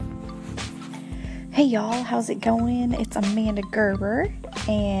Hey y'all, how's it going? It's Amanda Gerber,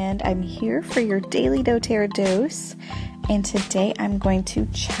 and I'm here for your daily doTERRA dose. And today I'm going to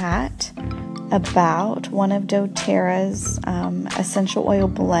chat about one of doTERRA's essential oil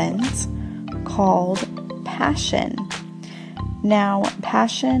blends called Passion. Now,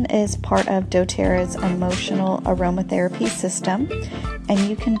 Passion is part of doTERRA's emotional aromatherapy system, and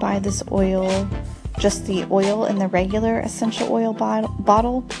you can buy this oil, just the oil in the regular essential oil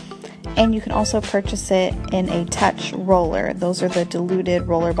bottle. And you can also purchase it in a touch roller. Those are the diluted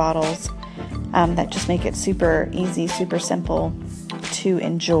roller bottles that just make it super easy, super simple to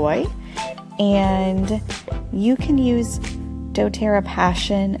enjoy. And you can use doTERRA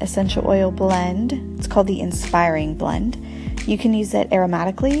Passion Essential Oil Blend. It's called the Inspiring Blend. You can use it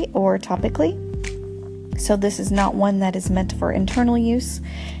aromatically or topically. So this is not one that is meant for internal use.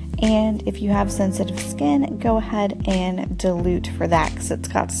 And if you have sensitive skin, go ahead and dilute for that because it's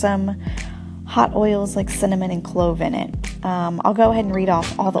got some hot oils like cinnamon and clove in it. I'll go ahead and read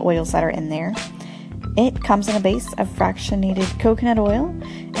off all the oils that are in there. It comes in a base of fractionated coconut oil,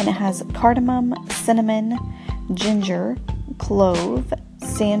 and it has cardamom, cinnamon, ginger, clove,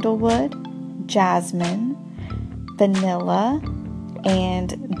 sandalwood, jasmine, vanilla, and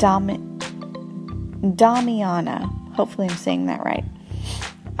damiana. Hopefully I'm saying that right.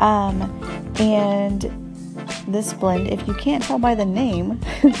 And this blend, if you can't tell by the name,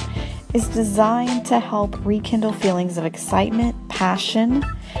 is designed to help rekindle feelings of excitement, passion,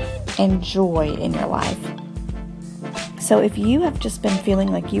 and joy in your life. So if you have just been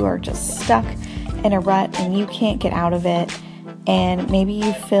feeling like you are just stuck in a rut and you can't get out of it, and maybe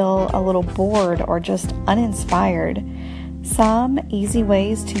you feel a little bored or just uninspired, some easy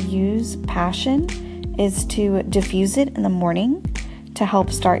ways to use Passion is to diffuse it in the morning to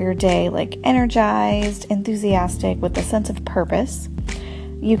help start your day like energized, enthusiastic, with a sense of purpose.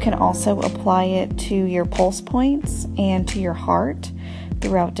 You can also apply it to your pulse points and to your heart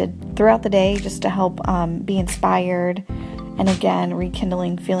throughout the day just to help be inspired and again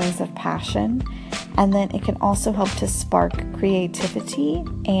rekindling feelings of passion. And then it can also help to spark creativity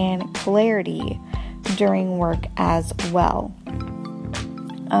and clarity during work as well.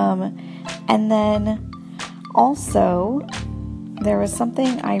 And then also there was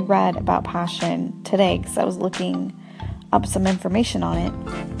something I read about Passion today because I was looking up some information on it.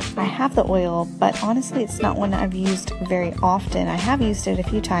 I have the oil, but honestly, it's not one I've used very often. I have used it a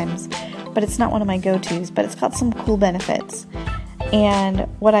few times, but it's not one of my go-tos, but it's got some cool benefits. And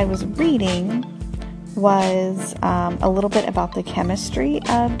what I was reading was a little bit about the chemistry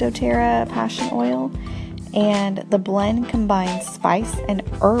of doTERRA Passion Oil, and the blend combines spice and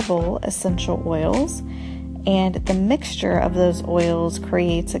herbal essential oils. And the mixture of those oils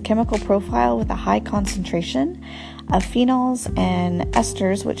creates a chemical profile with a high concentration of phenols and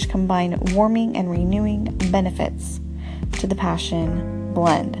esters, which combine warming and renewing benefits to the Passion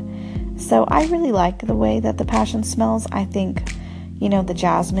blend. So I really like the way that the Passion smells. I think, the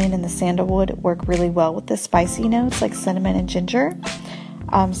jasmine and the sandalwood work really well with the spicy notes like cinnamon and ginger.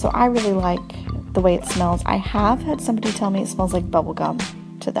 So I really like the way it smells. I have had somebody tell me it smells like bubblegum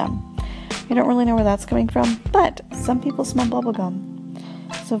to them. I don't really know where that's coming from, but some people smell bubblegum.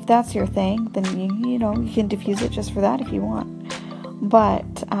 So if that's your thing, then you can diffuse it just for that if you want.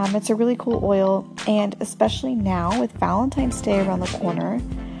 But it's a really cool oil, and especially now with Valentine's Day around the corner,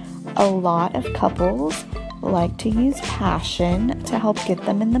 a lot of couples like to use Passion to help get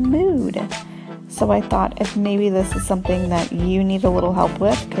them in the mood. So I thought if maybe this is something that you need a little help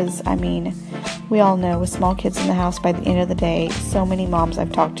with, because we all know with small kids in the house, by the end of the day, so many moms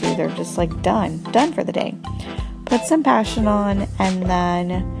I've talked to, they're just like done for the day. Put some Passion on, and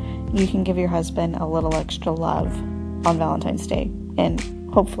then you can give your husband a little extra love on Valentine's Day, and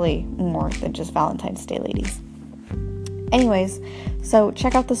hopefully more than just Valentine's Day, ladies. Anyways, so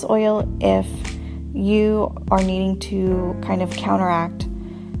check out this oil if you are needing to kind of counteract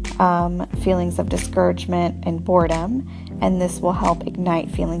feelings of discouragement and boredom, and this will help ignite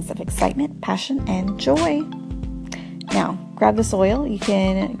feelings of excitement, passion, and joy. Now, grab this oil. You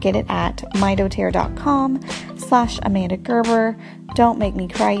can get it at mydoterra.com/Amanda Gerber. Don't make me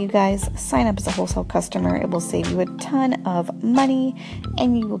cry, you guys. Sign up as a wholesale customer. It will save you a ton of money,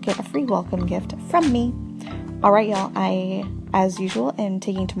 and you will get a free welcome gift from me. All right, y'all. I, as usual, am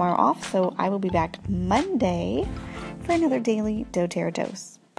taking tomorrow off, so I will be back Monday for another daily doTERRA dose.